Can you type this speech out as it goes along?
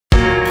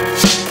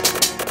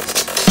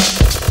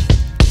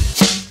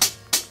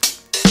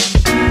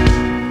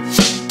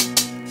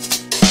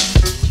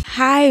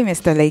Hi,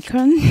 Mr.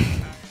 Laycon.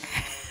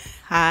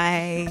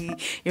 Hi.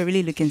 You're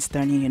really looking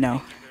stunning, you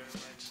know.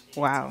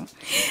 Wow.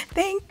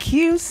 Thank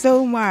you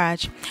so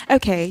much.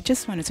 Okay,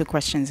 just one or two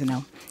questions, you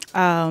know.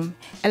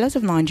 A lot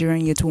of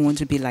Nigerian youth want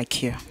to be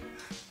like you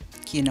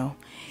know.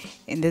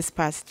 In this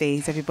past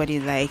days, everybody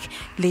like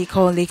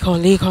Laycon,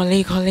 Laycon, Laycon,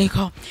 Laycon,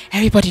 Laycon.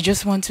 Everybody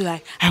just want to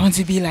like, I want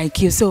to be like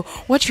you. So,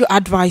 what's your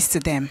advice to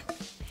them?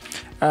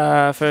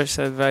 First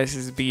advice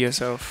is be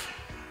yourself.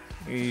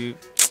 You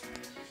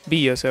be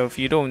yourself.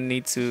 You don't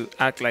need to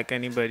act like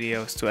anybody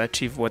else to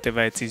achieve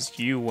whatever it is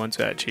you want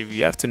to achieve.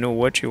 You have to know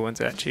what you want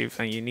to achieve,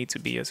 and you need to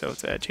be yourself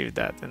to achieve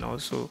that. And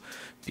also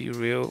be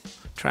real.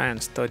 Try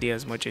and study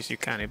as much as you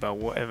can about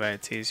whatever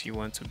it is you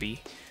want to be,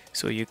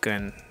 so you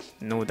can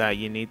know that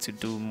you need to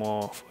do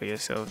more for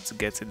yourself to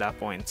get to that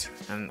point.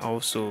 And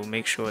also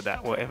make sure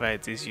that whatever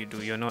it is you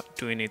do, you're not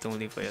doing it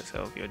only for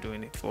yourself. You're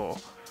doing it for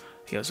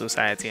your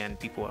society and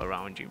people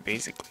around you,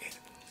 basically.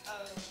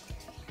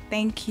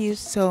 Thank you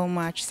so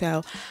much.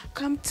 So,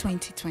 come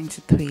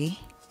 2023,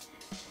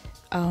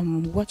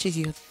 what is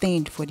your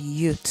thing for the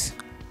youth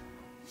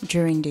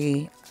during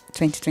the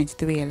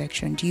 2023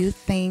 election? Do you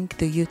think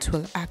the youth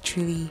will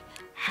actually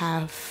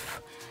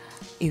have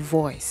a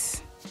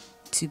voice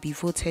to be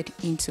voted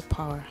into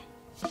power?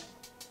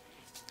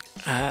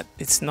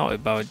 It's not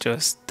about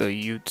just the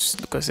youths,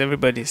 because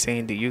everybody's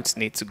saying the youths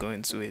need to go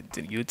into it.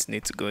 The youths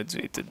need to go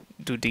into it.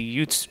 Do the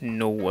youths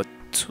know what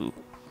to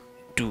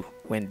do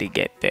when they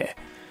get there?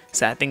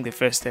 So I think the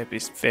first step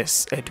is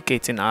first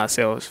educating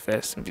ourselves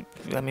first.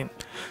 I mean,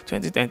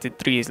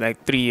 2023 is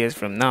like 3 years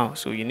from now,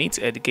 so you need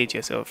to educate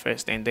yourself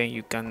first, and then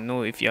you can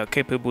know if you are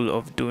capable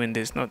of doing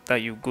this. Not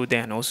that you go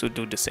there and also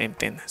do the same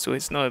thing. So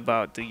it's not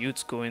about the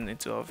youths going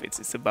into office.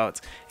 It's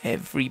about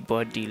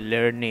everybody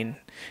learning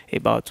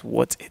about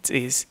what it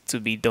is to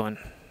be done.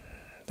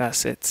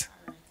 That's it.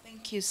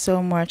 Thank you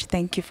so much.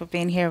 Thank you for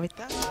being here with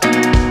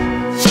us.